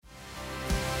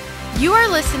You are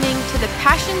listening to the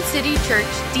Passion City Church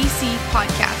DC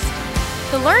podcast.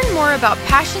 To learn more about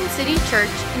Passion City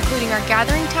Church, including our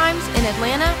gathering times in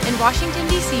Atlanta and Washington,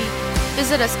 D.C.,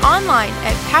 visit us online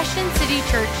at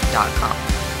passioncitychurch.com.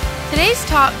 Today's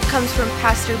talk comes from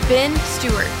Pastor Ben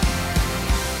Stewart.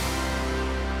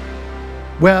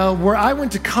 Well, where I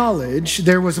went to college,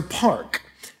 there was a park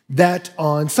that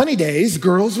on sunny days,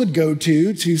 girls would go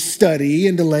to study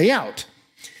and to lay out.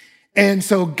 And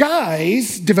so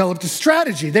guys developed a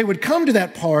strategy. They would come to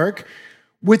that park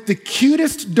with the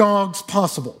cutest dogs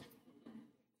possible.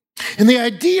 And the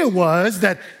idea was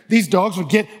that these dogs would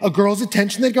get a girl's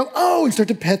attention. They'd go, oh, and start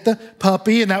to pet the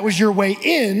puppy. And that was your way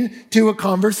in to a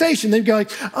conversation. They'd go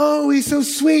like, oh, he's so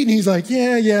sweet. And he's like,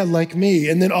 yeah, like me.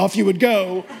 And then off you would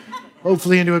go,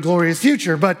 hopefully into a glorious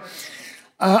future. But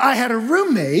I had a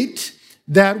roommate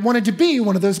that wanted to be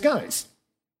one of those guys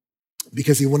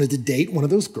because he wanted to date one of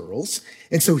those girls.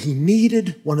 And so he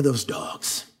needed one of those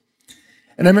dogs.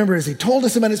 And I remember as he told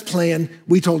us about his plan,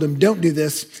 we told him, don't do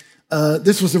this.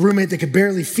 This was a roommate that could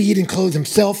barely feed and clothe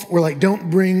himself. We're like, don't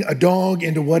bring a dog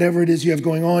into whatever it is you have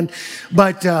going on.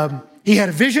 But he had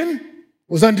a vision,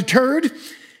 was undeterred.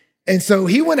 And so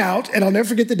he went out, and I'll never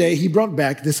forget the day he brought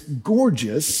back this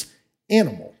gorgeous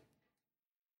animal.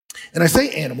 And I say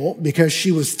animal because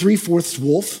she was 3/4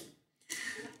 wolf,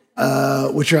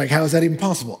 which are like, how is that even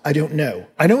possible? I don't know.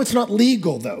 I know it's not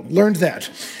legal, though. Learned that.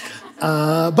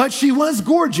 But she was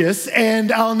gorgeous,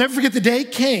 and I'll never forget the day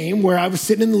came where I was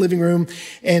sitting in the living room,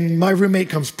 and my roommate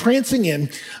comes prancing in,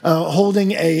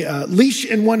 holding a leash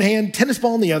in one hand, tennis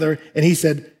ball in the other, and he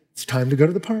said, it's time to go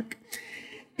to the park.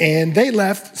 And they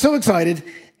left, so excited,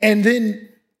 and then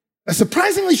a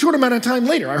surprisingly short amount of time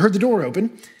later, I heard the door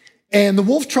open, and the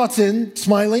wolf trots in,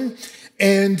 smiling,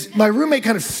 and my roommate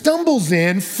kind of stumbles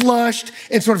in, flushed,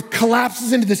 and sort of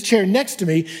collapses into this chair next to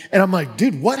me. And I'm like,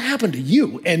 dude, what happened to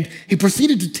you? And he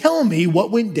proceeded to tell me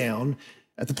what went down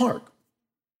at the park.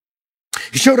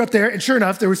 He showed up there, and sure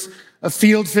enough, there was a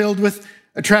field filled with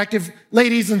attractive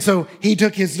ladies. And so he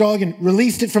took his dog and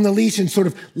released it from the leash and sort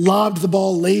of lobbed the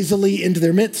ball lazily into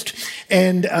their midst.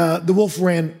 And the wolf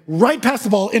ran right past the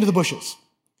ball into the bushes,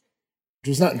 which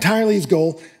was not entirely his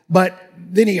goal. But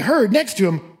then he heard next to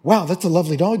him, wow, that's a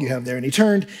lovely dog you have there. And he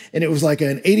turned, and it was like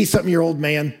an 80-something-year-old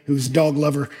man who's a dog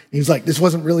lover. He was like, this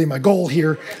wasn't really my goal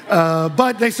here.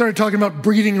 But they started talking about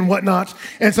breeding and whatnot.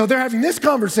 And so they're having this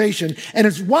conversation. And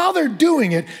as while they're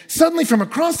doing it, suddenly from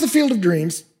across the field of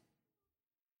dreams,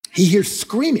 he hears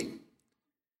screaming.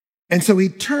 And so he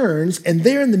turns, and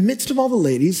there in the midst of all the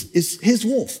ladies is his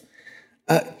wolf,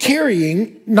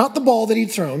 carrying not the ball that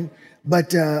he'd thrown,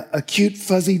 but a cute,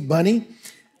 fuzzy bunny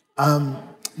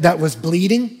that was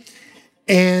bleeding.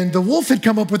 And the wolf had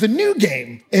come up with a new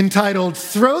game entitled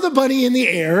Throw the Bunny in the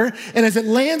Air, and as it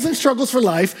lands and struggles for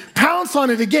life, pounce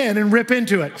on it again and rip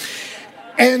into it.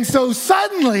 And so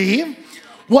suddenly,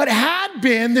 what had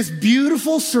been this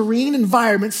beautiful, serene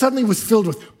environment suddenly was filled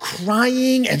with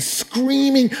crying and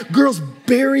screaming, girls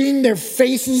burying their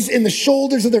faces in the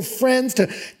shoulders of their friends to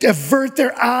avert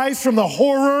their eyes from the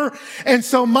horror. And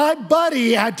so my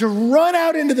buddy had to run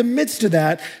out into the midst of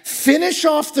that, finish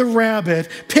off the rabbit,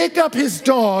 pick up his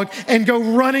dog, and go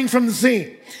running from the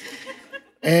scene.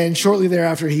 And shortly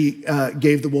thereafter, he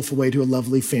gave the wolf away to a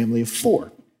lovely family of 4.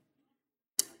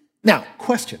 Now,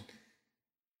 question.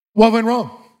 What went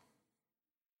wrong?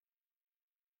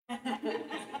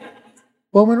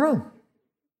 What went wrong?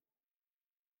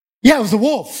 Yeah, it was a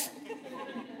wolf.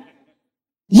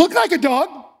 Looked like a dog.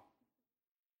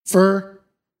 Fur,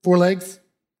 4 legs.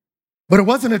 But it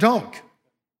wasn't a dog.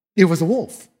 It was a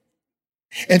wolf.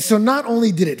 And so not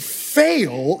only did it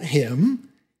fail him,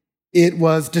 it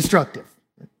was destructive.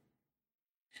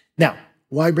 Now,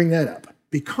 why bring that up?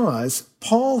 Because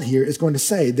Paul here is going to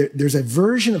say there's a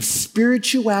version of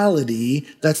spirituality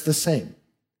that's the same.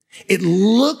 It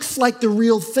looks like the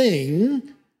real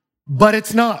thing, but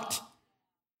it's not.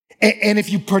 And if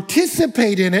you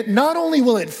participate in it, not only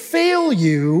will it fail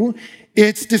you,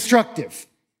 it's destructive.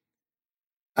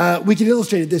 We can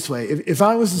illustrate it this way. If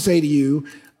I was to say to you,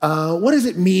 what does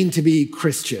it mean to be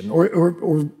Christian?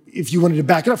 Or if you wanted to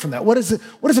back it up from that, what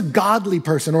does a godly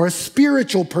person or a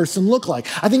spiritual person look like?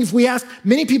 I think if we ask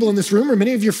many people in this room or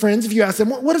many of your friends, if you ask them,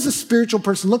 what does a spiritual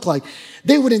person look like?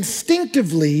 They would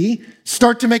instinctively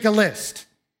start to make a list.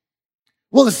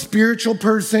 Well, a spiritual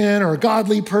person or a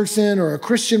godly person or a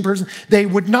Christian person, they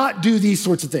would not do these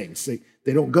sorts of things.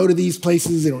 They don't go to these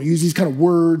places. They don't use these kind of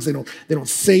words. They don't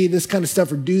say this kind of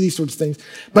stuff or do these sorts of things.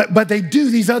 But they do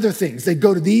these other things. They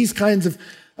go to these kinds of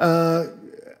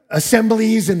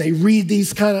assemblies and they read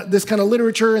this kind of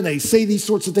literature and they say these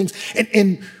sorts of things.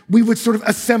 And we would sort of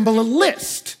assemble a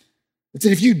list It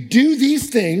said, if you do these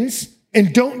things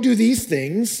and don't do these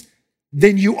things,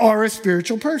 then you are a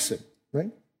spiritual person,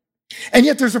 right? And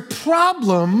yet there's a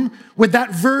problem with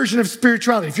that version of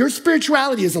spirituality. If your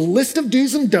spirituality is a list of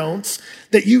do's and don'ts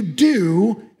that you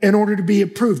do in order to be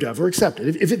approved of or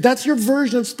accepted, if that's your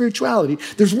version of spirituality,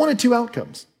 there's one of two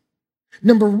outcomes.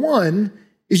 Number one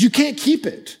is you can't keep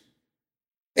it.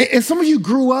 And some of you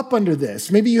grew up under this.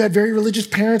 Maybe you had very religious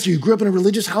parents, or you grew up in a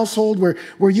religious household where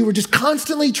you were just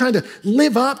constantly trying to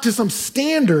live up to some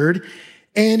standard,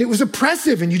 and it was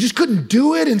oppressive, and you just couldn't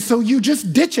do it, and so you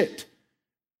just ditch it.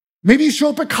 Maybe you show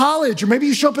up at college, or maybe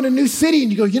you show up in a new city, and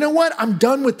you go, you know what? I'm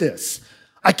done with this.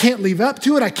 I can't live up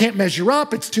to it. I can't measure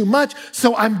up. It's too much,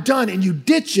 so I'm done, and you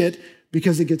ditch it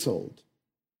because it gets old.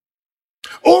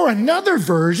 Or another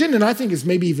version, and I think is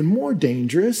maybe even more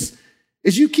dangerous,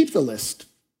 is you keep the list.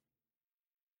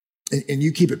 And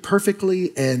you keep it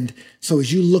perfectly. And so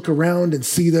as you look around and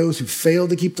see those who fail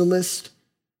to keep the list,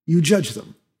 you judge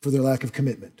them for their lack of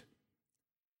commitment.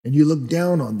 And you look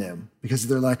down on them because of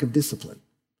their lack of discipline.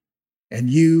 And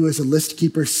you, as a list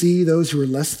keeper, see those who are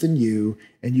less than you,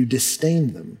 and you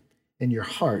disdain them, and your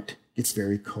heart gets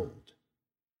very cold.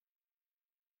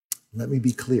 Let me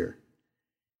be clear.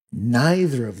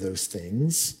 Neither of those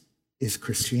things is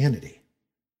Christianity.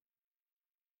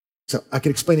 So I could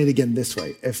explain it again this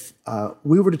way. If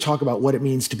we were to talk about what it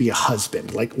means to be a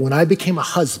husband, like when I became a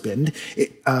husband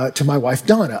to my wife,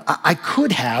 Donna, I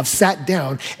could have sat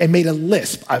down and made a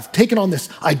list. I've taken on this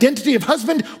identity of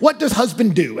husband. What does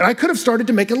husband do? And I could have started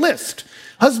to make a list.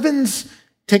 Husbands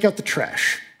take out the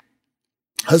trash.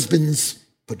 Husbands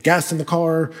put gas in the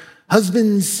car.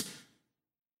 Husbands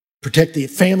protect the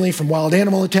family from wild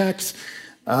animal attacks.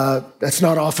 That's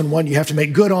not often one you have to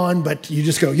make good on, but you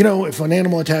just go, if an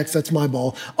animal attacks, that's my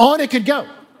ball. On it could go.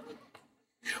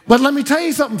 But let me tell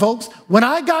you something, folks. When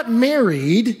I got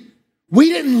married, we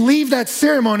didn't leave that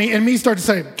ceremony and me start to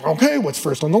say, okay, what's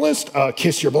first on the list?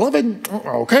 Kiss your beloved.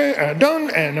 Okay, and done.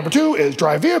 And number 2 is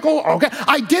drive vehicle. Okay.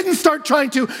 I didn't start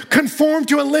trying to conform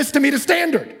to a list to meet a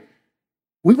standard.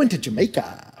 We went to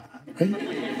Jamaica,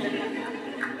 right?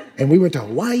 And we went to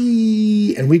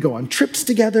Hawaii, and we go on trips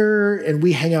together, and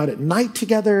we hang out at night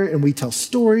together, and we tell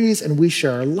stories, and we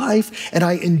share our life, and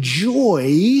I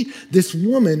enjoy this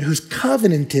woman who's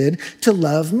covenanted to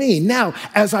love me. Now,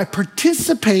 as I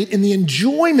participate in the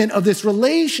enjoyment of this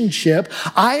relationship,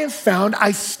 I have found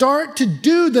I start to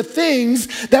do the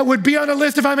things that would be on a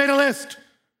list if I made a list.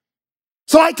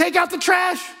 So I take out the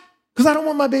trash, because I don't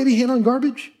want my baby handling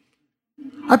garbage.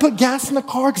 I put gas in the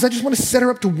car because I just want to set her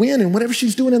up to win in whatever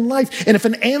she's doing in life. And if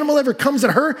an animal ever comes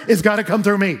at her, it's got to come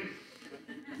through me.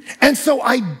 And so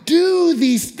I do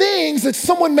these things that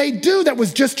someone may do that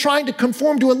was just trying to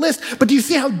conform to a list. But do you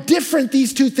see how different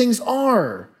these two things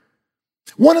are?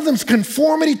 One of them is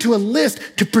conformity to a list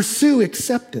to pursue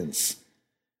acceptance.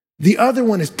 The other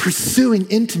one is pursuing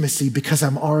intimacy because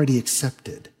I'm already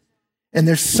accepted. And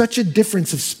there's such a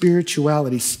difference of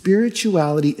spirituality.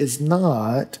 Spirituality is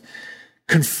not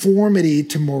conformity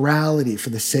to morality for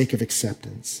the sake of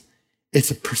acceptance.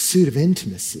 It's a pursuit of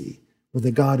intimacy with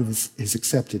the God who has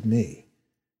accepted me.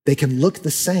 They can look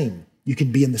the same. You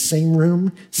can be in the same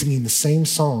room singing the same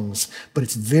songs, but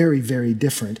it's very, very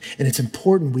different. And it's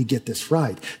important we get this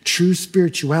right. True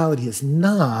spirituality is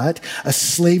not a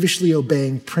slavishly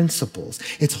obeying principles.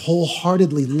 It's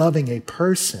wholeheartedly loving a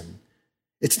person.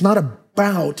 It's not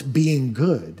about being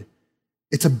good.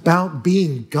 It's about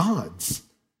being God's.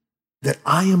 That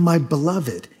I am my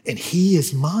beloved and he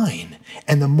is mine.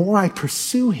 And the more I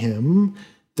pursue him,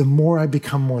 the more I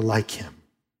become more like him.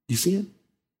 Do you see it?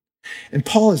 And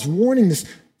Paul is warning this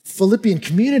Philippian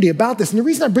community about this. And the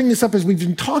reason I bring this up is we've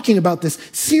been talking about this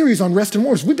series on rest and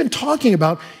wars. We've been talking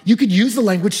about, you could use the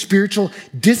language spiritual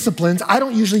disciplines. I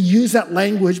don't usually use that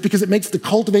language because it makes the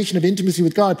cultivation of intimacy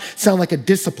with God sound like a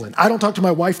discipline. I don't talk to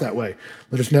my wife that way.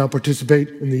 Let us now participate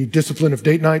in the discipline of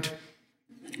date night.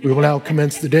 We will now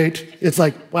commence the date. It's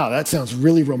like, wow, that sounds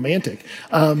really romantic.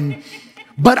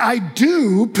 But I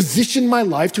do position my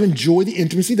life to enjoy the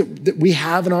intimacy that we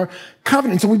have in our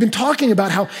covenant. So we've been talking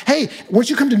about how, hey, once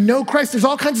you come to know Christ, there's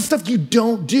all kinds of stuff you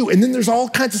don't do. And then there's all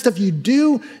kinds of stuff you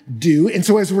do. And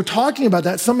so as we're talking about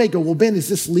that, some may go, well, Ben, is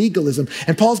this legalism?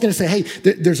 And Paul's going to say, hey,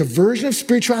 there's a version of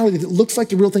spirituality that looks like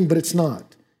the real thing, but it's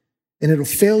not. And it'll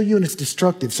fail you and it's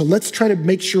destructive. So let's try to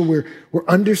make sure we're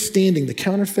understanding the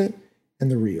counterfeit and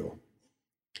the real.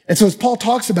 And so as Paul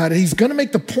talks about it, he's going to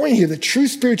make the point here that true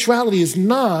spirituality is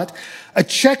not a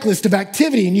checklist of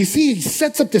activity. And you see, he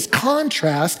sets up this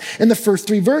contrast in the first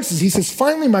 3 verses. He says,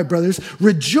 finally, my brothers,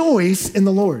 rejoice in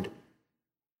the Lord.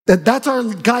 That's our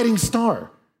guiding star.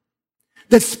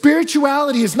 That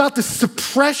spirituality is not the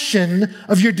suppression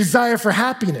of your desire for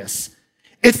happiness.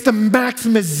 It's the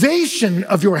maximization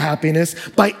of your happiness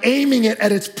by aiming it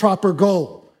at its proper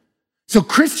goal. So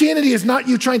Christianity is not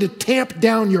you trying to tamp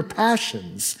down your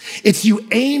passions. It's you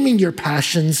aiming your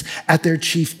passions at their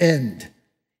chief end.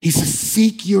 He says,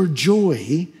 seek your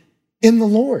joy in the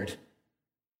Lord.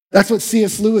 That's what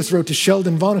C.S. Lewis wrote to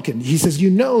Sheldon Vonnegut. He says,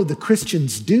 the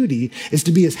Christian's duty is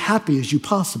to be as happy as you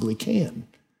possibly can.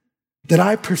 That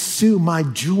I pursue my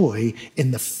joy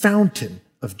in the fountain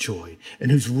of joy, in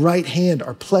whose right hand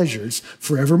are pleasures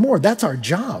forevermore. That's our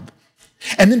job.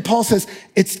 And then Paul says,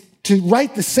 it's to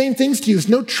write the same things to you is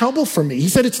no trouble for me. He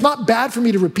said, it's not bad for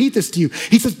me to repeat this to you.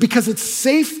 He says, because it's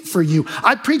safe for you.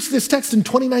 I preached this text in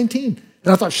 2019,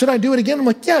 and I thought, should I do it again? I'm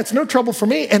like, yeah, it's no trouble for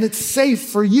me, and it's safe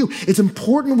for you. It's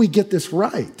important we get this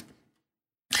right.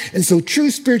 And so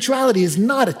true spirituality is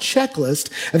not a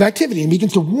checklist of activity. And he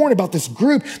begins to warn about this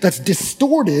group that's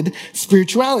distorted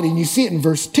spirituality. And you see it in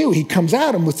verse 2. He comes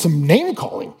at them with some name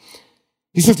calling.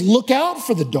 He says, look out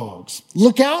for the dogs.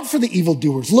 Look out for the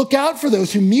evildoers. Look out for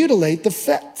those who mutilate the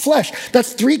flesh.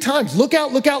 That's 3 times. Look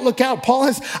out, look out, look out. Paul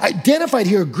has identified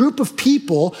here a group of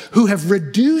people who have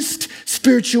reduced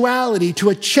spirituality to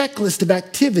a checklist of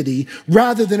activity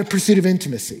rather than a pursuit of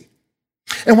intimacy.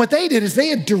 And what they did is they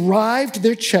had derived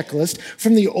their checklist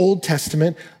from the Old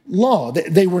Testament law.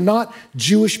 They were not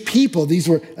Jewish people. These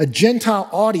were a Gentile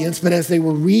audience, but as they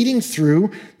were reading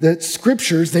through the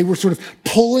scriptures, they were sort of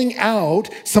pulling out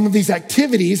some of these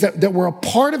activities that were a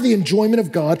part of the enjoyment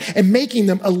of God and making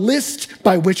them a list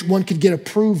by which one could get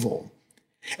approval.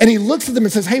 And he looks at them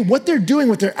and says, hey, what they're doing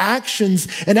with their actions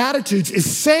and attitudes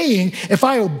is saying, if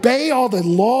I obey all the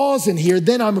laws in here,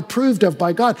 then I'm approved of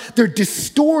by God. They're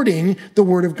distorting the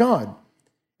word of God.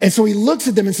 And so he looks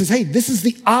at them and says, hey, this is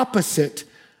the opposite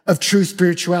of true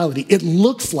spirituality. It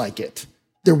looks like it.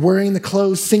 They're wearing the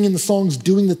clothes, singing the songs,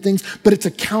 doing the things, but it's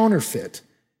a counterfeit.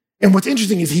 And what's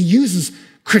interesting is he uses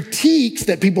critiques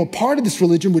that people part of this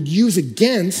religion would use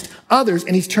against others,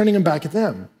 and he's turning them back at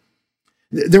them.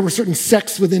 There were certain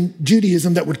sects within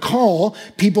Judaism that would call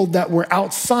people that were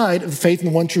outside of the faith in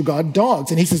the one true God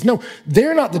dogs. And he says, no,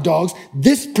 they're not the dogs.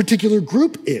 This particular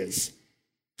group is.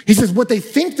 He says what they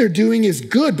think they're doing is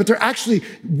good, but they're actually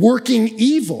working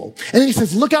evil. And then he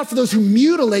says, look out for those who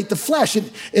mutilate the flesh.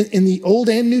 In the Old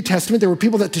and New Testament, there were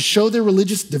people that to show their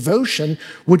religious devotion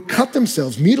would cut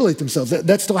themselves, mutilate themselves.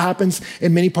 That still happens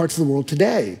in many parts of the world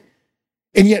today.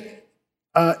 And yet,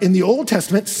 in the Old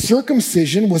Testament,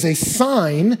 circumcision was a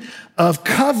sign of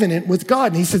covenant with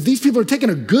God. And he says, these people are taking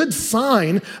a good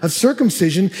sign of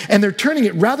circumcision and they're turning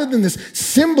it, rather than this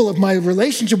symbol of my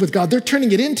relationship with God, they're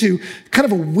turning it into kind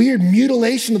of a weird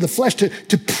mutilation of the flesh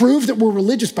to prove that we're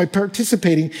religious by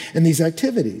participating in these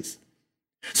activities.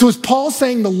 So is Paul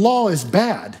saying the law is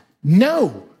bad?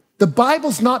 No, the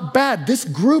Bible's not bad. This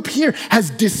group here has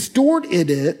distorted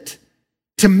it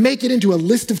to make it into a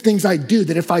list of things I do,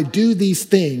 that if I do these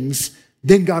things,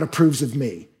 then God approves of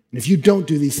me. And if you don't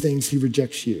do these things, he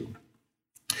rejects you.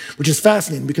 Which is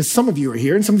fascinating because some of you are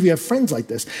here and some of you have friends like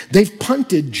this. They've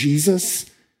punted Jesus.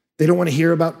 They don't want to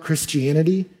hear about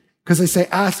Christianity because they say,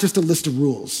 it's just a list of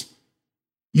rules.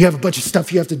 You have a bunch of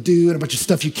stuff you have to do and a bunch of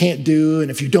stuff you can't do. And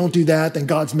if you don't do that, then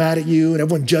God's mad at you and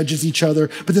everyone judges each other.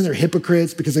 But then they're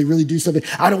hypocrites because they really do something.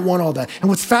 I don't want all that. And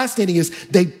what's fascinating is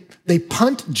they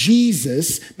punt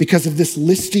Jesus because of this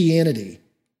listianity,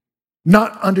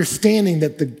 not understanding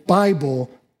that the Bible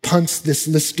punts this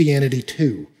listianity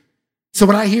too. So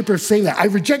when I hear people say that, I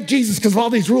reject Jesus because of all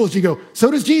these rules, you go,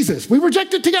 so does Jesus. We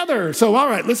reject it together. So all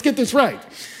right, let's get this right.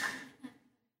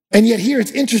 And yet here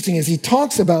it's interesting as he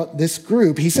talks about this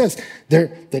group, he says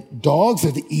that dogs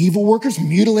are the evil workers,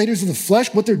 mutilators of the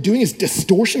flesh. What they're doing is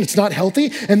distortion. It's not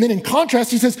healthy. And then in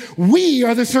contrast, he says, we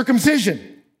are the circumcision.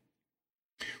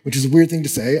 Which is a weird thing to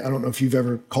say. I don't know if you've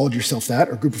ever called yourself that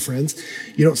or a group of friends.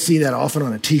 You don't see that often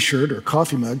on a t-shirt or a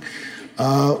coffee mug.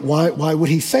 Why would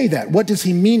he say that? What does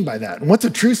he mean by that? And what's a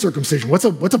true circumcision? What's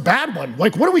a bad one?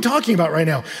 Like, what are we talking about right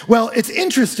now? Well, it's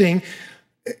interesting.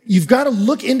 You've got to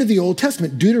look into the Old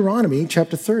Testament. Deuteronomy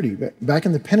chapter 30, back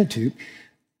in the Pentateuch,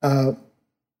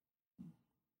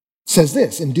 says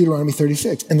this in Deuteronomy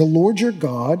 36, and the Lord your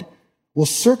God will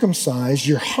circumcise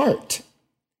your heart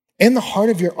and the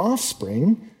heart of your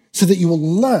offspring, so that you will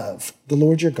love the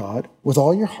Lord your God with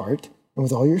all your heart and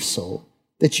with all your soul,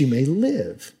 that you may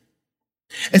live.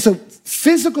 And so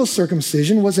physical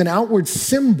circumcision was an outward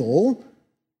symbol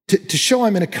to show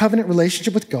I'm in a covenant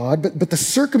relationship with God, but the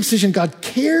circumcision God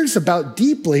cares about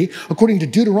deeply, according to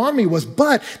Deuteronomy,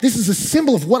 but this is a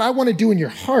symbol of what I want to do in your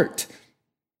heart,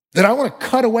 that I want to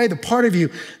cut away the part of you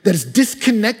that is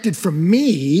disconnected from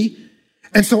me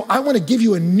And so I want to give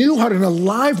you a new heart and a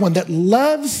live one that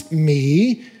loves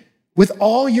me with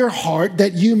all your heart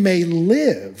that you may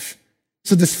live.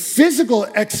 So this physical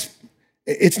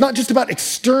it's not just about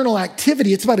external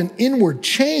activity, it's about an inward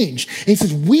change. And he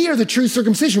says, we are the true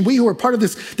circumcision. We who are part of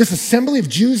this assembly of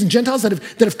Jews and Gentiles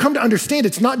that have come to understand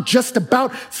it's not just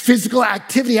about physical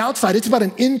activity outside, it's about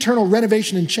an internal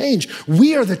renovation and change.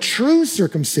 We are the true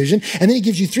circumcision. And then he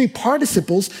gives you 3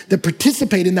 participles that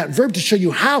participate in that verb to show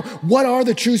you what are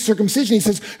the true circumcision. He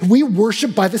says, we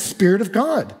worship by the Spirit of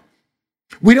God.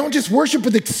 We don't just worship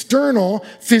with external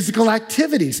physical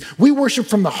activities. We worship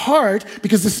from the heart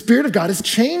because the Spirit of God has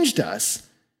changed us.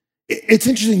 It's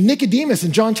interesting. Nicodemus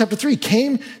in John chapter 3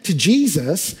 came to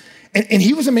Jesus, and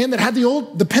he was a man that had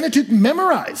the Pentateuch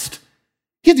memorized.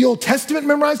 He had the Old Testament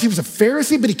memorized. He was a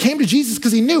Pharisee, but he came to Jesus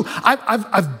because he knew,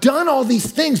 I've done all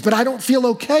these things, but I don't feel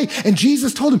okay. And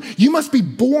Jesus told him, you must be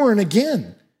born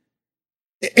again.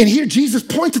 And here Jesus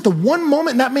points at the one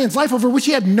moment in that man's life over which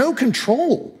he had no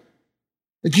control.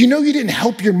 You know you didn't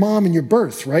help your mom in your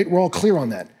birth, right? We're all clear on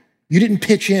that. You didn't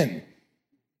pitch in.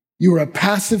 You were a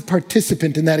passive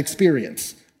participant in that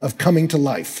experience of coming to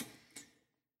life.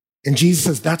 And Jesus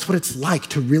says that's what it's like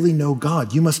to really know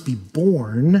God. You must be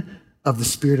born of the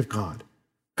Spirit of God.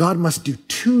 God must do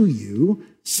to you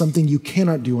something you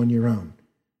cannot do on your own.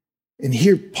 And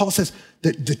here Paul says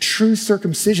that the true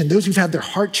circumcision, those who've had their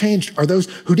heart changed, are those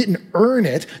who didn't earn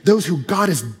it, those who God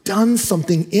has done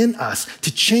something in us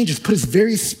to change us, put his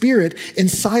very Spirit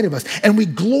inside of us. And we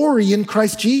glory in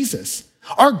Christ Jesus.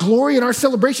 Our glory and our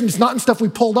celebration is not in stuff we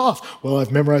pulled off. Well,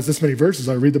 I've memorized this many verses.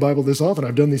 I read the Bible this often.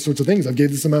 I've done these sorts of things. I've gave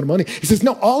this amount of money. He says,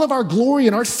 no, all of our glory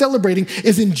and our celebrating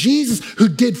is in Jesus who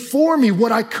did for me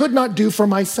what I could not do for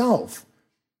myself.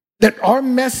 That our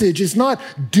message is not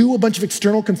do a bunch of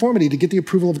external conformity to get the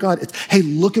approval of God. It's, hey,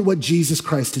 look at what Jesus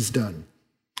Christ has done.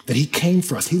 That he came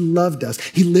for us. He loved us.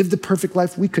 He lived the perfect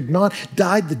life we could not,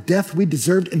 died the death we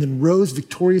deserved, and then rose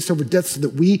victorious over death so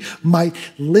that we might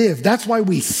live. That's why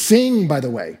we sing, by the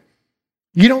way.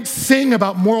 You don't sing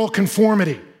about moral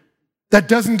conformity. That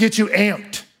doesn't get you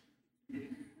amped.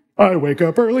 I wake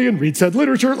up early and read said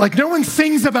literature. Like, no one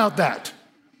sings about that.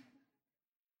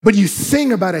 But you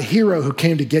sing about a hero who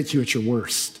came to get you at your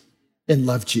worst and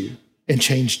loved you and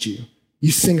changed you.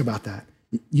 You sing about that.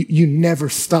 You never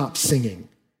stop singing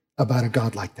about a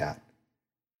God like that.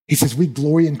 He says, we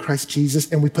glory in Christ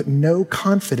Jesus and we put no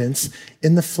confidence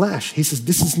in the flesh. He says,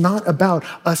 this is not about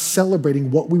us celebrating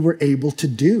what we were able to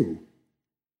do.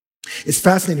 It's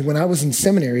fascinating. When I was in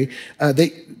seminary,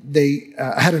 they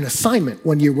had an assignment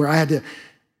one year where I had to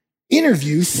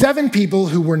interview 7 people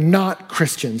who were not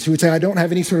Christians, who would say, I don't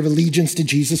have any sort of allegiance to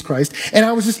Jesus Christ. And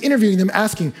I was just interviewing them,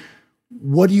 asking,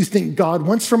 what do you think God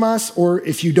wants from us? Or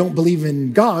if you don't believe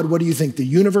in God, what do you think the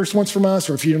universe wants from us?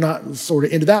 Or if you're not sort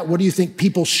of into that, what do you think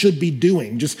people should be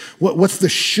doing? Just what's the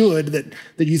should that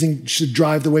you think should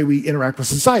drive the way we interact with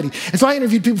society? And so I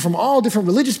interviewed people from all different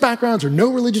religious backgrounds or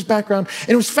no religious background.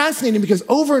 And it was fascinating because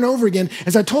over and over again,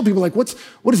 as I told people, like, what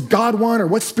does God want? Or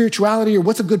what's spirituality? Or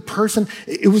what's a good person?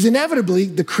 It was inevitably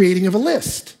the creating of a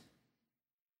list.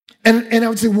 And I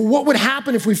would say, well, what would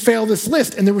happen if we fail this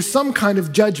list? And there was some kind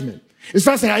of judgment. It was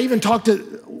fascinating. I even talked to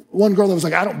one girl that was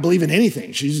like, I don't believe in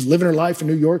anything. She's just living her life in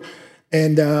New York.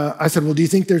 And I said, well, do you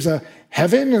think there's a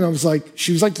heaven? And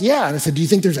she was like, yeah. And I said, do you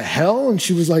think there's a hell? And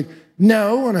she was like,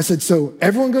 no. And I said, so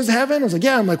everyone goes to heaven? I was like,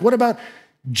 yeah. I'm like, what about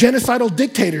genocidal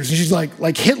dictators? And she's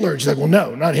like Hitler. She's like, well,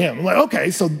 no, not him. I'm like,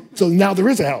 okay, so now there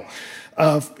is a hell.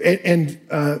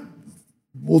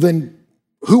 Well, then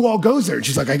who all goes there? And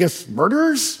she's like, I guess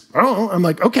murderers? I don't know. I'm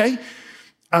like, okay.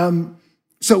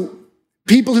 So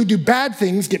people who do bad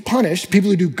things get punished. People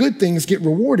who do good things get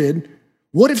rewarded.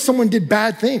 What if someone did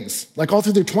bad things, like all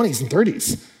through their 20s and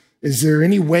 30s? Is there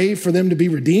any way for them to be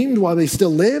redeemed while they still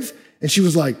live? And she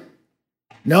was like,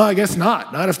 no, I guess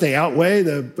not. Not if they outweigh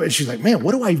and she's like, man,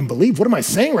 what do I even believe? What am I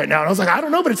saying right now? And I was like, I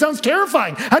don't know, but it sounds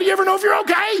terrifying. How do you ever know if you're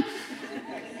okay?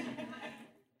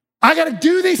 I got to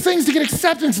do these things to get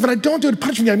acceptance. If I don't do it,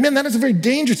 punch me. Man, that is a very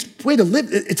dangerous way to live.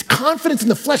 It's confidence in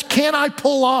the flesh. Can I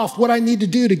pull off what I need to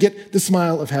do to get the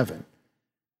smile of heaven?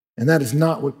 And that is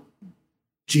not what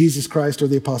Jesus Christ or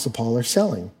the Apostle Paul are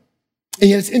selling. And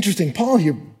yet it's interesting. Paul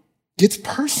here gets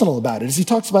personal about it as he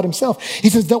talks about himself. He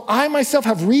says, though I myself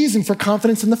have reason for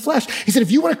confidence in the flesh. He said, if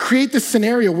you want to create this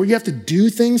scenario where you have to do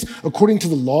things according to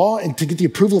the law and to get the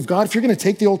approval of God, if you're going to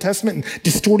take the Old Testament and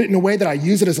distort it in a way that I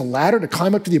use it as a ladder to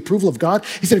climb up to the approval of God,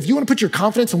 he said, if you want to put your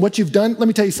confidence in what you've done, let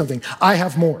me tell you something. I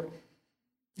have more.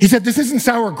 He said, this isn't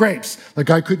sour grapes.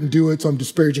 Like, I couldn't do it, so I'm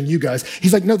disparaging you guys.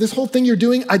 He's like, no, this whole thing you're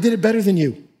doing, I did it better than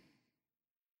you.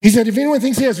 He said, if anyone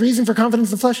thinks he has reason for confidence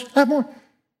in the flesh, I have more.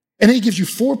 And then he gives you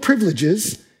 4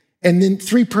 privileges and then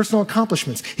 3 personal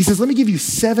accomplishments. He says, let me give you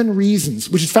 7 reasons,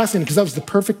 which is fascinating because that was the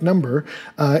perfect number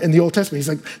in the Old Testament. He's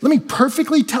like, let me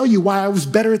perfectly tell you why I was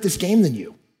better at this game than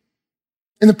you.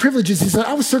 And the privileges, he said,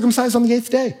 I was circumcised on the 8th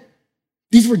day.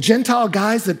 These were Gentile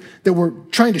guys that were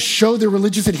trying to show their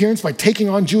religious adherence by taking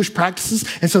on Jewish practices.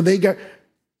 And so they got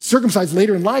circumcised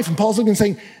later in life. And Paul's looking and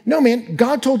saying, no, man,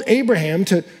 God told Abraham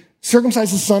to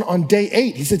circumcise his son on day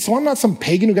 8. He said, so I'm not some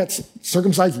pagan who got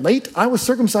circumcised late. I was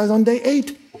circumcised on day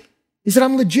 8. He said,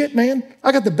 I'm legit, man.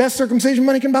 I got the best circumcision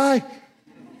money can buy.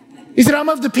 He said, I'm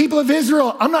of the people of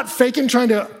Israel. I'm not faking trying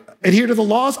to adhere to the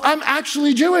laws. I'm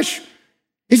actually Jewish.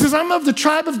 He says, I'm of the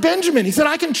tribe of Benjamin. He said,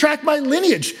 I can track my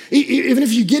lineage. Even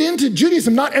if you get into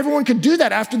Judaism, not everyone could do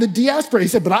that after the diaspora. He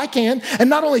said, but I can. And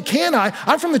not only can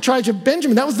I'm from the tribe of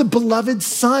Benjamin. That was the beloved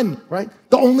son, right?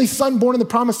 The only son born in the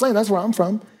promised land. That's where I'm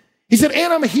from. He said,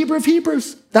 and I'm a Hebrew of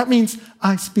Hebrews. That means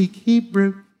I speak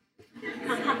Hebrew.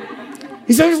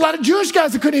 He said, there's a lot of Jewish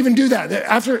guys that couldn't even do that.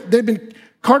 After they'd been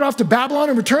carted off to Babylon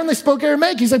and returned, they spoke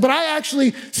Aramaic. He's like, but I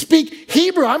actually speak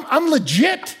Hebrew. I'm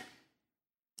legit.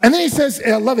 And then he says,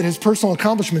 and I love it, his personal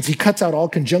accomplishments. He cuts out all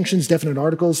conjunctions, definite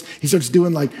articles. He starts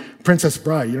doing like Princess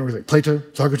Bride, he's like Plato,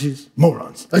 Socrates,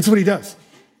 morons. That's what he does.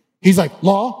 He's like,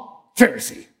 law,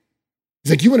 Pharisee. He's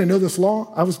like, you want to know this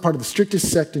law? I was part of the strictest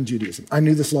sect in Judaism. I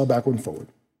knew this law backward and forward.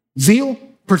 Zeal,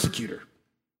 persecutor.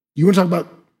 You want to talk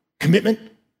about commitment?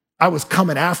 I was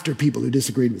coming after people who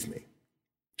disagreed with me.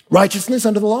 Righteousness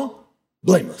under the law,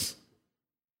 blameless.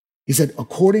 He said,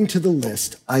 according to the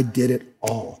list, I did it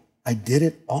all. I did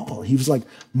it all. He was like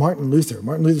Martin Luther.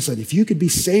 Martin Luther said, if you could be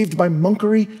saved by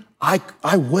monkery,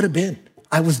 I would have been.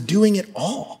 I was doing it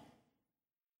all.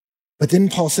 But then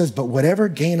Paul says, but whatever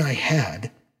gain I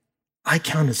had, I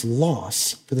count as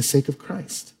loss for the sake of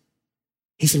Christ.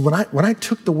 He said, when I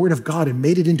took the word of God and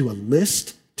made it into a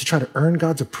list to try to earn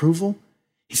God's approval,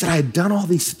 he said, I had done all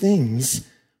these things,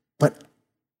 but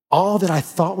all that I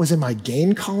thought was in my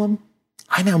gain column,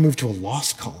 I now moved to a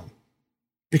loss column.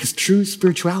 Because true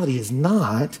spirituality is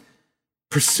not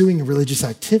pursuing religious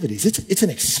activities. It's an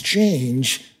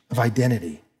exchange of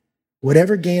identity.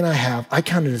 Whatever gain I have, I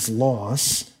count it as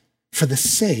loss for the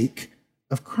sake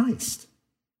of Christ.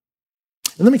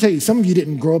 And let me tell you, some of you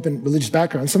didn't grow up in religious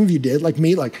backgrounds. Some of you did, like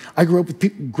me. Like I grew up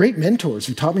with great mentors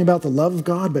who taught me about the love of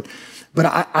God. But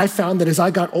I found that as I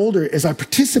got older, as I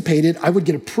participated, I would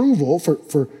get approval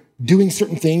for doing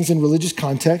certain things in religious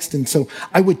context. And so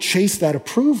I would chase that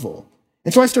approval.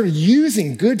 And so I started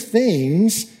using good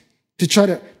things to try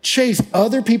to chase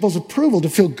other people's approval to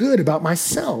feel good about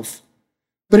myself.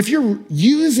 But if you're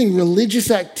using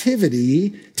religious activity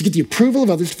to get the approval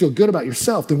of others to feel good about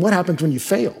yourself, then what happens when you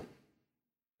fail?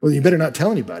 Well, you better not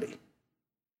tell anybody.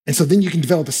 And so then you can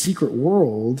develop a secret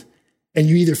world, and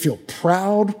you either feel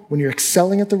proud when you're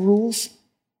excelling at the rules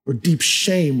or deep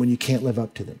shame when you can't live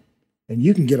up to them. And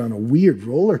you can get on a weird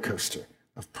roller coaster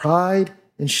of pride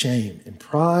and shame, and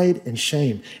pride and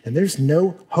shame. And there's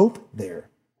no hope there.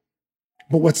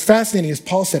 But what's fascinating is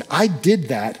Paul said, I did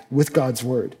that with God's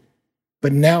word,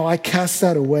 but now I cast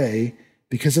that away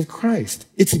because of Christ.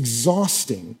 It's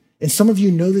exhausting. And some of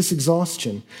you know this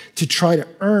exhaustion to try to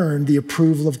earn the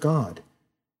approval of God.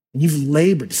 And you've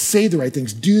labored to say the right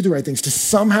things, do the right things, to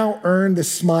somehow earn the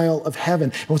smile of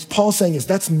heaven. And what Paul's saying is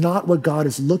that's not what God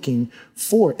is looking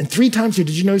for. And 3 times here,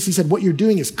 did you notice he said, what you're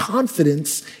doing is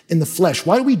confidence in the flesh.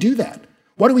 Why do we do that?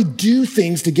 Why do we do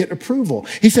things to get approval?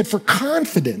 He said, for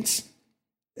confidence,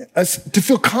 to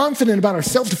feel confident about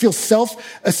ourselves, to feel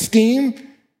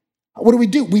self-esteem,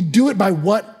 what do? We do it by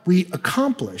what we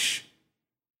accomplish.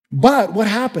 But what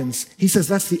happens? He says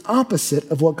that's the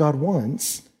opposite of what God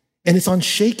wants. And it's on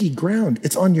shaky ground.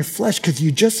 It's on your flesh because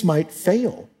you just might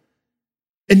fail.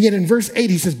 And yet in verse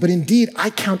 8, he says, but indeed, I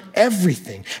count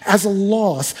everything as a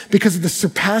loss because of the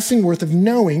surpassing worth of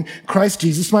knowing Christ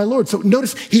Jesus, my Lord. So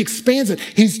notice he expands it.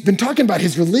 He's been talking about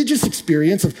his religious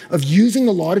experience of using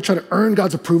the law to try to earn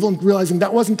God's approval and realizing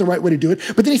that wasn't the right way to do it.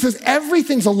 But then he says,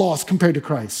 everything's a loss compared to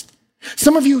Christ.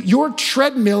 Some of you, your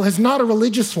treadmill is not a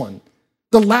religious one.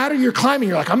 The ladder you're climbing,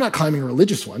 you're like, I'm not climbing a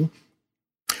religious one.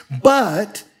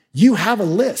 But you have a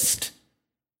list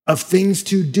of things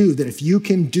to do that if you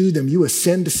can do them, you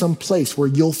ascend to some place where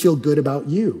you'll feel good about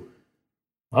you.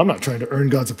 I'm not trying to earn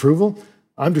God's approval.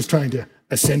 I'm just trying to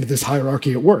ascend to this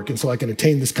hierarchy at work. And so I can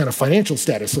attain this kind of financial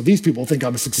status. So these people think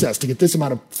I'm a success to get this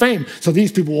amount of fame. So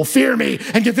these people will fear me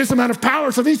and get this amount of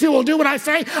power. So these people will do what I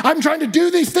say. I'm trying to do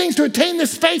these things to attain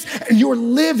this space. And you're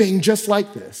living just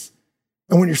like this.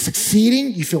 And when you're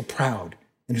succeeding, you feel proud.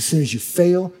 And as soon as you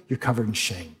fail, you're covered in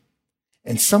shame.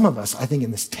 And some of us, I think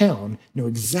in this town, know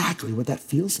exactly what that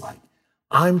feels like.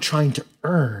 I'm trying to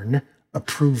earn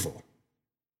approval.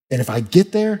 And if I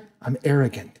get there, I'm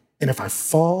arrogant. And if I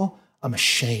fall, I'm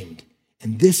ashamed.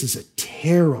 And this is a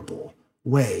terrible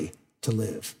way to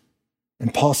live.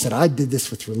 And Paul said, I did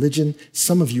this with religion.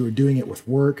 Some of you are doing it with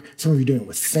work. Some of you are doing it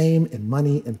with fame and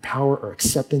money and power or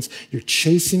acceptance. You're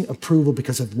chasing approval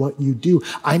because of what you do.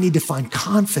 I need to find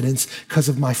confidence because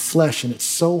of my flesh, and it's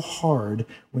so hard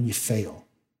when you fail.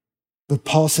 But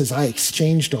Paul says, I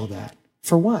exchanged all that.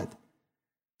 For what?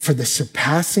 For the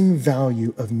surpassing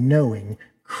value of knowing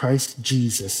Christ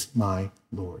Jesus, my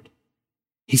Lord.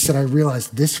 He said, I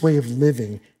realized this way of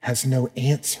living has no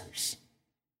answers.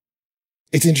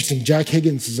 It's interesting. Jack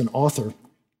Higgins is an author,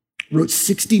 wrote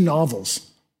 60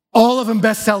 novels, all of them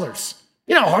bestsellers.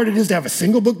 You know how hard it is to have a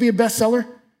single book be a bestseller?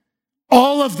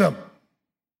 All of them.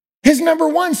 His number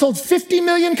one sold 50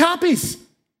 million copies.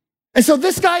 And so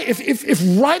this guy, if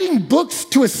writing books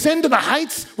to ascend to the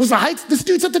heights was the heights, this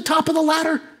dude's at the top of the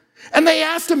ladder. And they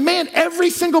asked him, man,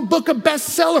 every single book a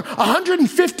bestseller,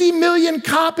 150 million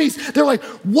copies. They're like,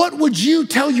 what would you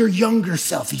tell your younger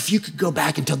self? If you could go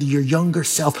back and tell your younger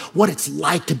self what it's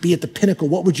like to be at the pinnacle,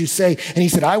 what would you say? And he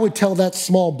said, I would tell that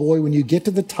small boy, when you get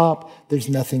to the top, there's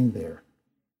nothing there.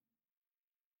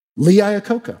 Lee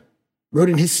Iacocca wrote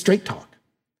in his Straight Talk.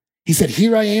 He said,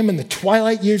 here I am in the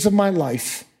twilight years of my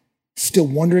life, still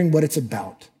wondering what it's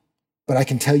about. But I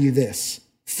can tell you this,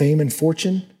 fame and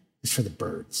fortune is for the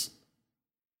birds.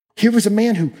 Here was a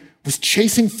man who was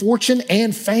chasing fortune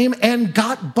and fame and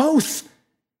got both.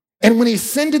 And when he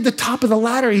ascended the top of the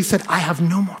ladder, he said, I have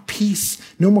no more peace,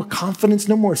 no more confidence,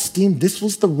 no more esteem. This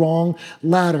was the wrong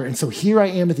ladder. And so here I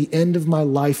am at the end of my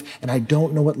life, and I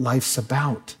don't know what life's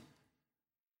about.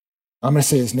 I'm going to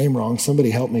say his name wrong. Somebody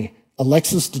help me.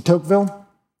 Alexis de Tocqueville?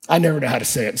 I never know how to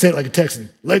say it. Say it like a Texan.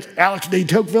 Alex de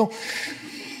Tocqueville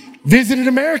visited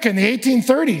America in the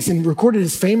 1830s and recorded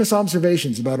his famous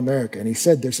observations about America. And he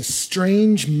said, there's a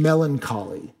strange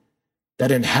melancholy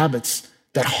that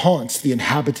haunts the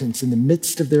inhabitants in the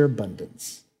midst of their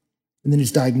abundance. And then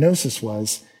his diagnosis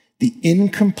was, the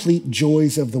incomplete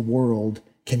joys of the world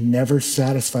can never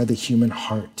satisfy the human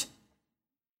heart.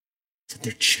 So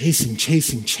they're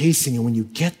chasing. And when you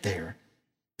get there,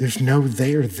 there's no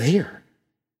there.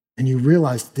 And you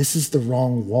realize this is the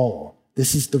wrong wall.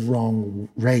 This is the wrong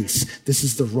race. This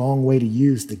is the wrong way to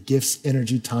use the gifts,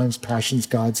 energy, times, passions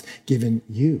God's given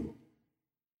you.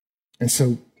 And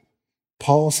so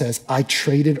Paul says, I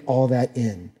traded all that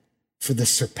in for the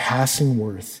surpassing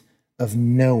worth of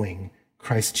knowing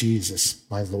Christ Jesus,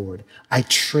 my Lord. I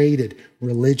traded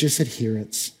religious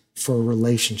adherence for a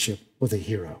relationship with a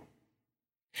hero.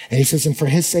 And he says, and for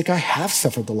his sake, I have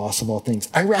suffered the loss of all things.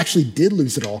 I actually did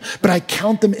lose it all, but I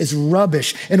count them as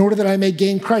rubbish in order that I may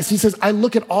gain Christ. He says, I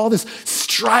look at all this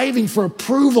striving for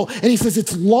approval, and he says,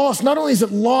 it's lost. Not only is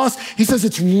it lost, he says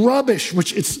it's rubbish,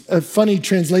 which it's a funny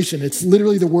translation. It's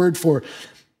literally the word for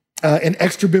an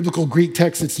extra biblical Greek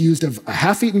text that's used of a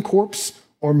half-eaten corpse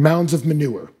or mounds of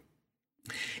manure.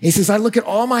 And he says, I look at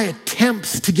all my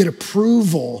attempts to get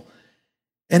approval,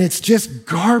 and it's just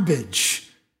garbage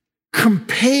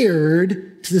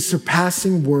compared to the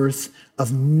surpassing worth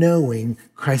of knowing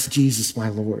Christ Jesus, my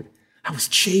Lord. I was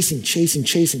chasing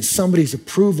somebody's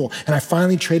approval, and I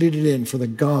finally traded it in for the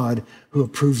God who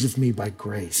approves of me by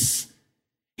grace.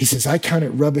 He says, I count it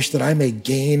rubbish that I may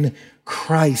gain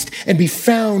Christ and be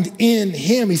found in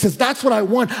him. He says, that's what I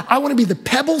want. I want to be the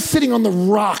pebble sitting on the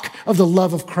rock of the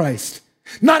love of Christ.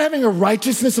 Not having a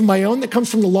righteousness of my own that comes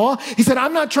from the law. He said,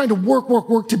 I'm not trying to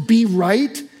work to be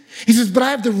right. He says, but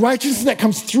I have the righteousness that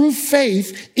comes through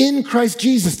faith in Christ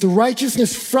Jesus, the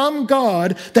righteousness from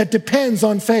God that depends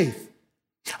on faith.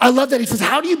 I love that. He says,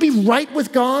 how do you be right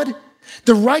with God?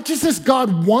 The righteousness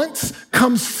God wants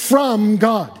comes from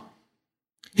God.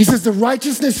 He says, the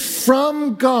righteousness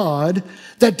from God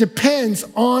that depends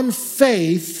on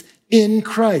faith in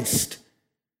Christ.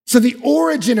 So the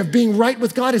origin of being right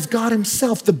with God is God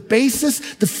himself, the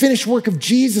basis, the finished work of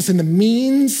Jesus, and the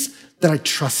means that I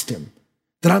trust him.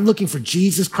 That I'm looking for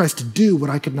Jesus Christ to do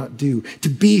what I could not do, to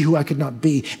be who I could not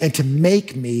be, and to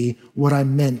make me what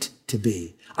I'm meant to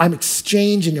be. I'm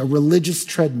exchanging a religious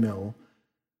treadmill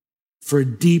for a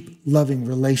deep, loving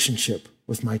relationship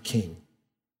with my King.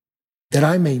 That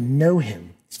I may know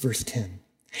him, it's verse 10,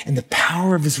 and the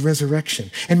power of his resurrection,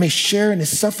 and may share in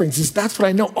his sufferings. That's what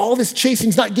I know. All this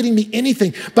chasing's not getting me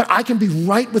anything, but I can be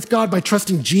right with God by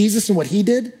trusting Jesus and what he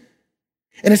did.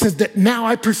 And it says that now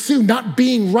I pursue not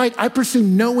being right, I pursue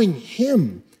knowing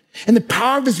him. And the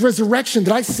power of his resurrection,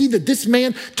 that I see that this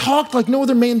man talked like no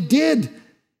other man did.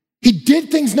 He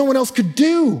did things no one else could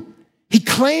do. He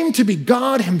claimed to be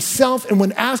God himself. And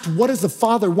when asked, what does the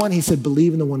Father want? He said,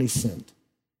 believe in the one he sent.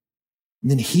 And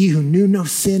then he who knew no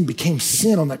sin became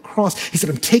sin on that cross. He said,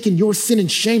 I'm taking your sin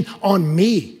and shame on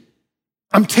me.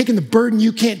 I'm taking the burden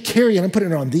you can't carry and I'm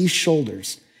putting it on these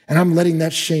shoulders. And I'm letting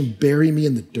that shame bury me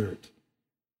in the dirt.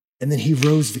 And then he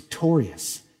rose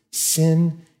victorious.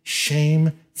 Sin,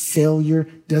 shame, failure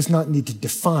does not need to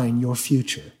define your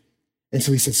future. And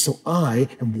so he says, so I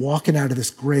am walking out of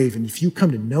this grave. And if you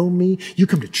come to know me, you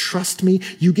come to trust me,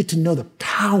 you get to know the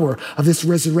power of this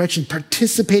resurrection,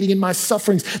 participating in my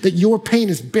sufferings, that your pain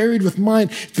is buried with mine,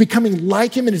 becoming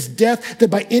like him in his death, that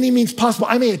by any means possible,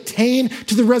 I may attain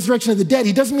to the resurrection of the dead.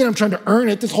 He doesn't mean I'm trying to earn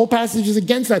it. This whole passage is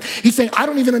against that. He's saying, I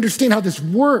don't even understand how this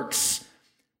works,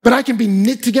 but I can be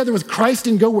knit together with Christ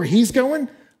and go where he's going.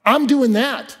 I'm doing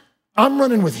that. I'm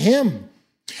running with him.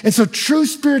 And so true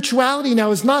spirituality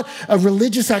now is not a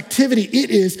religious activity. It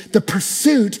is the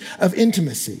pursuit of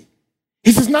intimacy.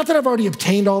 He says, not that I've already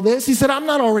obtained all this. He said, I'm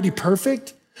not already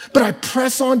perfect, but I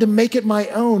press on to make it my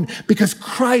own because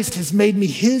Christ has made me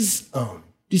his own.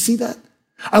 Do you see that?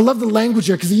 I love the language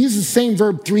here because he uses the same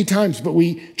verb 3 times, but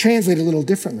we translate it a little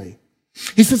differently.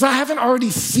 He says, I haven't already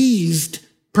seized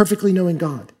perfectly knowing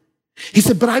God. He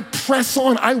said, but I press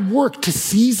on. I work to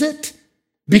seize it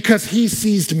because he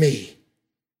seized me.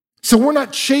 So we're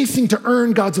not chasing to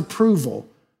earn God's approval.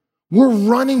 We're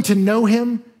running to know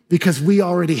him because we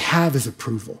already have his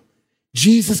approval.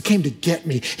 Jesus came to get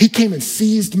me. He came and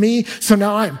seized me. So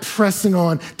now I am pressing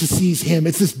on to seize him.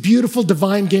 It's this beautiful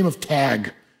divine game of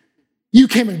tag. You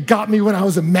came and got me when I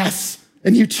was a mess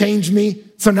and you changed me.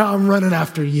 So now I'm running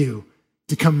after you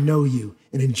to come know you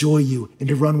and enjoy you and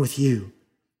to run with you.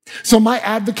 So am I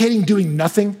advocating doing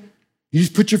nothing? You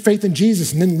just put your faith in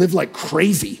Jesus and then live like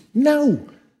crazy? No.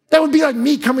 That would be like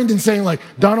me coming and saying like,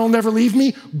 Donna will never leave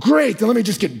me. Great, then let me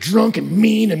just get drunk and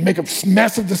mean and make a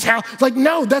mess of this house. Like,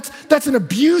 no, that's an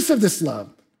abuse of this love.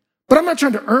 But I'm not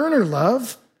trying to earn her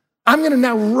love. I'm going to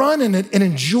now run in it and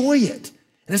enjoy it.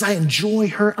 And as I enjoy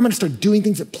her, I'm going to start doing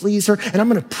things that please her. And I'm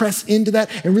going to press into that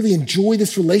and really enjoy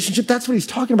this relationship. That's what he's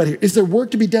talking about here. Is there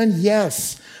work to be done?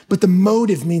 Yes. But the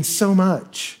motive means so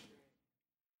much.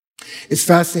 It's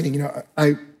fascinating. You know,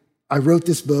 I wrote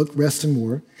this book, Rest and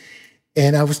War.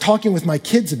 And I was talking with my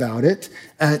kids about it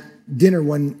at dinner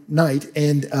one night,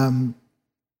 and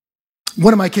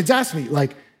one of my kids asked me,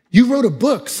 like, you wrote a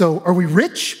book, so are we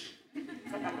rich?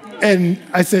 And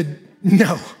I said,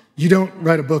 no, you don't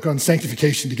write a book on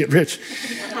sanctification to get rich.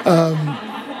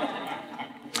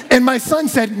 And my son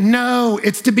said, no,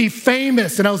 it's to be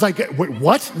famous. And I was like, wait,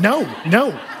 what? No,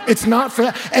 it's not for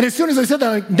that. And as soon as I said that,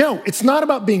 I'm like, no, it's not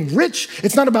about being rich.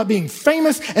 It's not about being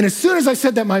famous. And as soon as I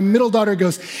said that, my middle daughter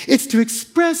goes, it's to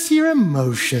express your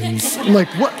emotions. I'm like,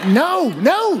 what? No.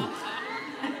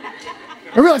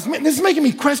 I realized, man, this is making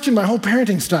me question my whole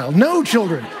parenting style. No,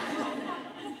 children.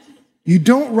 You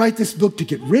don't write this book to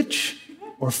get rich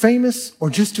or famous, or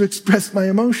just to express my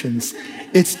emotions.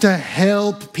 It's to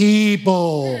help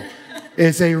people.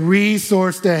 It's a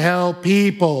resource to help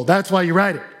people. That's why you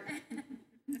write it.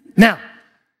 Now,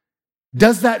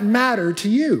 does that matter to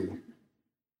you?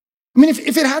 I mean,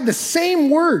 if it had the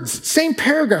same words, same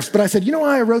paragraphs, but I said, you know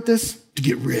why I wrote this? To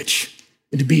get rich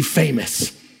and to be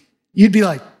famous. You'd be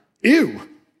like, ew. Even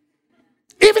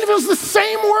if it was the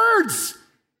same words.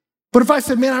 But if I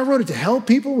said, man, I wrote it to help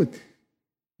people with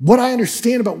what I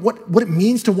understand about what it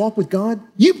means to walk with God,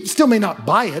 you still may not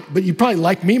buy it, but you probably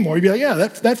like me more. You'd be like, yeah,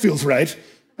 that feels right.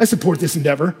 I support this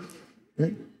endeavor.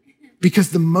 Right? Because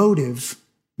the motive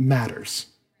matters.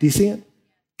 Do you see it?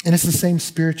 And it's the same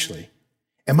spiritually.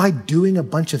 Am I doing a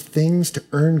bunch of things to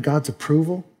earn God's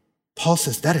approval? Paul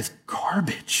says that is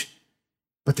garbage.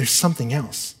 But there's something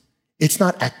else. It's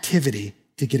not activity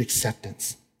to get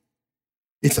acceptance.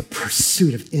 It's a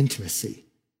pursuit of intimacy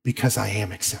because I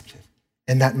am accepted.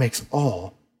 And that makes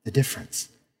all the difference.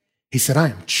 He said, I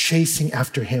am chasing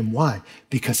after him. Why?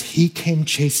 Because he came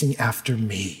chasing after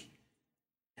me.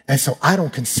 And so I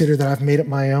don't consider that I've made it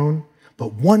my own.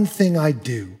 But one thing I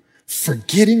do,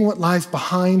 forgetting what lies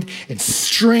behind and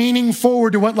straining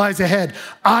forward to what lies ahead,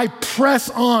 I press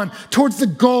on towards the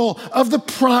goal of the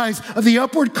prize of the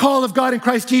upward call of God in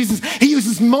Christ Jesus. He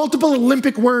uses multiple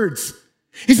Olympic words.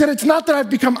 He said, it's not that I've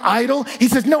become idle. He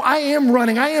says, no, I am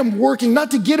running. I am working,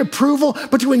 not to get approval,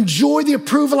 but to enjoy the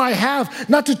approval I have,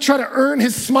 not to try to earn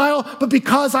his smile, but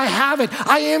because I have it.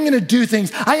 I am going to do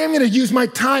things. I am going to use my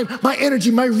time, my energy,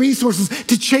 my resources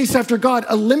to chase after God.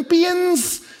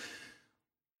 Olympians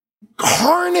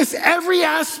harness every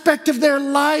aspect of their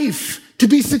life to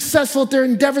be successful at their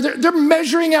endeavor. They're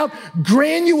measuring out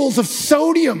granules of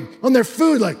sodium on their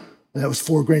food, like, that was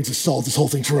 4 grains of salt. This whole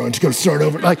thing's ruined. Just got to start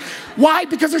over. Like, why?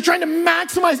 Because they're trying to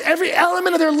maximize every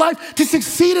element of their life to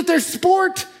succeed at their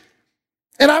sport.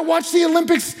 And I watched the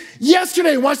Olympics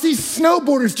yesterday, watched these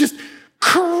snowboarders just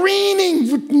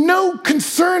careening with no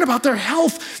concern about their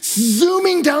health,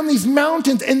 zooming down these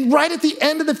mountains. And right at the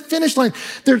end of the finish line,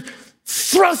 they're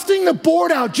thrusting the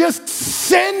board out, just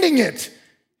sending it,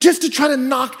 just to try to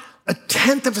knock a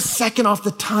tenth of a second off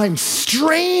the time,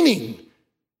 straining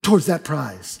towards that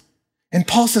prize. And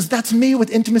Paul says, that's me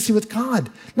with intimacy with God,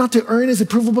 not to earn his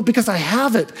approval, but because I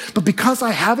have it. But because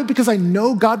I have it, because I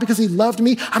know God, because he loved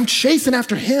me, I'm chasing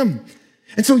after him.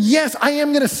 And so, yes, I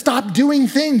am going to stop doing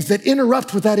things that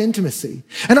interrupt with that intimacy.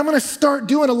 And I'm going to start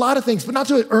doing a lot of things, but not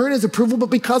to earn his approval, but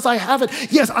because I have it.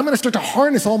 Yes, I'm going to start to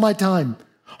harness all my time,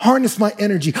 harness my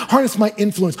energy, harness my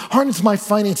influence, harness my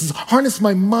finances, harness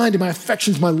my mind and my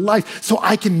affections, my life, so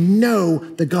I can know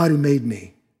the God who made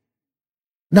me.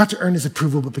 Not to earn his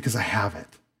approval, but because I have it.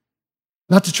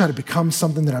 Not to try to become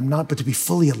something that I'm not, but to be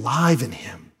fully alive in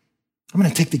him. I'm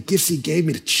going to take the gifts he gave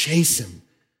me to chase him.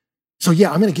 So yeah,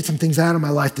 I'm going to get some things out of my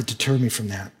life that deter me from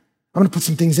that. I'm going to put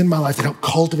some things in my life that help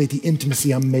cultivate the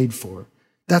intimacy I'm made for.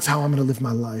 That's how I'm going to live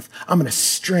my life. I'm going to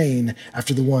strain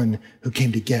after the one who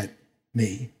came to get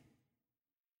me.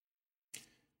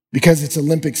 Because it's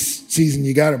Olympics season,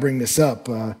 you got to bring this up.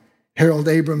 Harold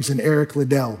Abrams and Eric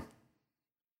Liddell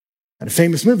had a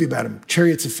famous movie about him,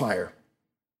 Chariots of Fire,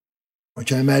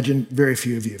 which I imagine very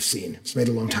few of you have seen. It was made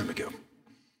a long time ago.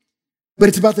 But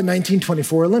it's about the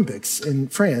 1924 Olympics in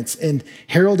France, and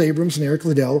Harold Abrams and Eric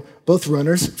Liddell, both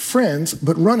runners, friends,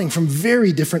 but running from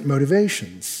very different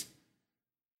motivations.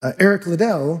 Eric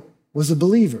Liddell was a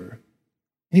believer,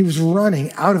 and he was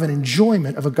running out of an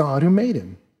enjoyment of a God who made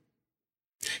him.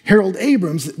 Harold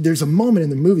Abrams, there's a moment in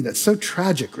the movie that's so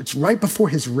tragic. It's right before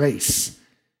his race.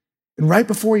 And right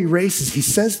before he races, he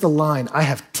says the line, I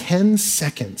have 10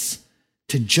 seconds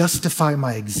to justify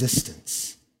my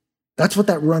existence. That's what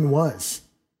that run was.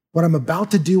 What I'm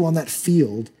about to do on that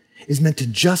field is meant to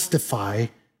justify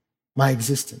my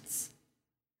existence.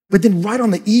 But then right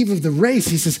on the eve of the race,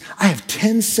 he says, I have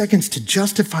 10 seconds to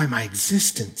justify my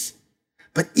existence.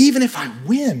 But even if I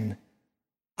win,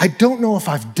 I don't know if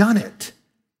I've done it.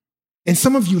 And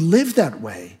some of you live that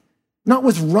way. Not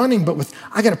with running, but with,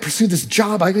 I got to pursue this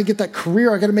job. I got to get that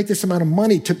career. I got to make this amount of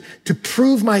money to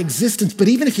prove my existence. But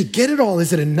even if you get it all,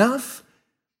 is it enough?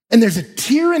 And there's a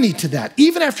tyranny to that,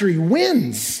 even after he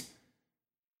wins.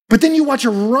 But then you watch a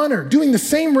runner doing the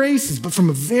same races, but from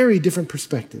a very different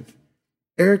perspective.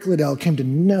 Eric Liddell came to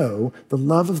know the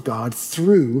love of God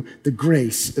through the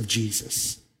grace of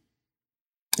Jesus.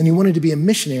 And he wanted to be a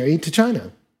missionary to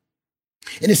China.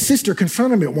 And his sister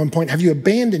confronted him at one point, have you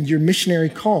abandoned your missionary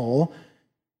call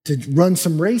to run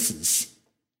some races?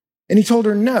 And he told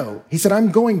her no. He said,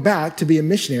 I'm going back to be a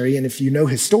missionary. And if you know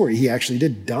his story, he actually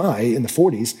did die in the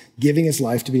 40s, giving his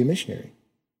life to be a missionary.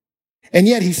 And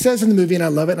yet he says in the movie, and I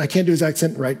love it, and I can't do his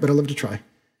accent right, but I love to try.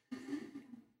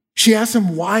 She asks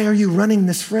him, why are you running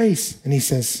this race? And he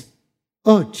says,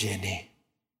 oh, Jenny,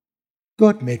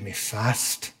 God made me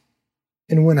fast.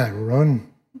 And when I run,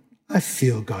 I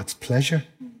feel God's pleasure.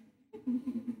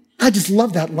 I just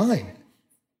love that line.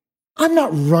 I'm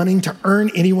not running to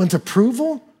earn anyone's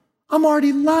approval. I'm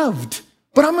already loved,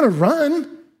 but I'm going to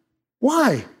run.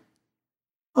 Why?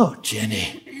 Oh,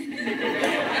 Jenny.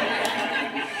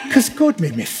 Because God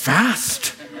made me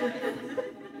fast.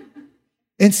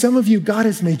 And some of you, God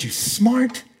has made you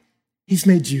smart. He's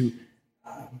made you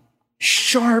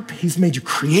sharp. He's made you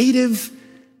creative.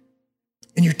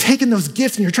 And you're taking those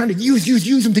gifts and you're trying to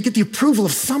use them to get the approval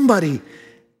of somebody.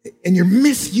 And you're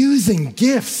misusing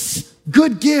gifts.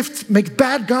 Good gifts make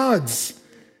bad gods.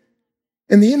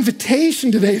 And the invitation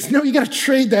today is, no, you got to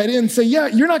trade that in. Say, yeah,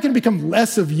 you're not going to become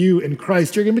less of you in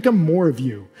Christ. You're going to become more of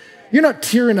you. You're not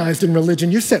tyrannized in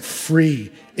religion. You're set free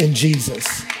in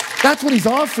Jesus. That's what he's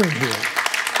offering here.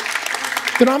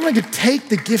 That I'm going to take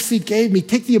the gifts he gave me,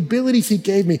 take the abilities he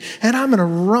gave me, and I'm going to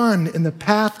run in the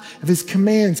path of his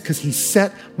commands because he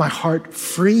set my heart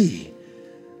free.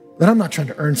 That I'm not trying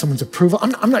to earn someone's approval.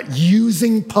 I'm not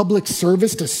using public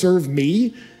service to serve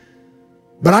me,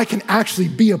 but I can actually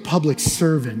be a public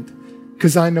servant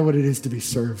because I know what it is to be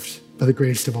served by the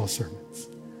greatest of all servants.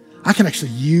 I can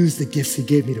actually use the gifts he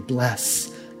gave me to bless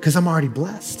because I'm already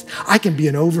blessed. I can be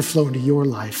an overflow into your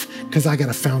life because I got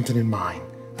a fountain in mine.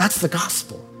 That's the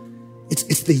gospel.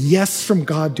 It's the yes from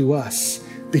God to us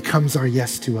becomes our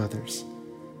yes to others.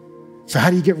 So how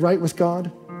do you get right with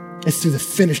God? It's through the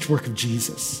finished work of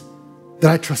Jesus.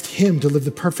 That I trust him to live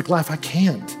the perfect life I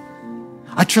can't.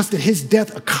 I trust that his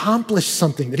death accomplished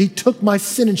something, that he took my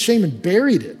sin and shame and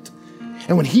buried it.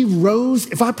 And when he rose,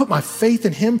 if I put my faith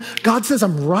in him, God says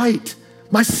I'm right.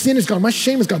 My sin is gone. My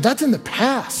shame is gone. That's in the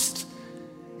past.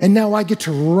 And now I get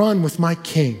to run with my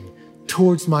king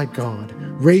towards my God,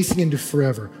 racing into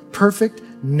forever. Perfect?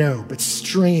 No, but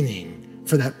straining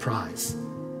for that prize,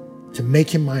 to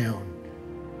make him my own,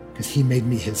 because he made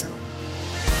me his own.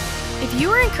 If you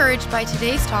were encouraged by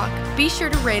today's talk, be sure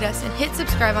to rate us and hit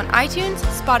subscribe on iTunes,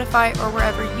 Spotify, or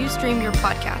wherever you stream your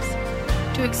podcasts.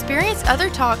 To experience other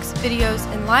talks, videos,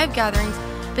 and live gatherings,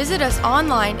 visit us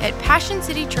online at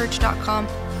PassionCityChurch.com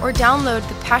or download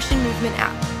the Passion Movement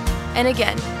app. And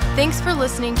again, thanks for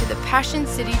listening to the Passion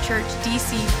City Church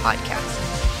DC podcast.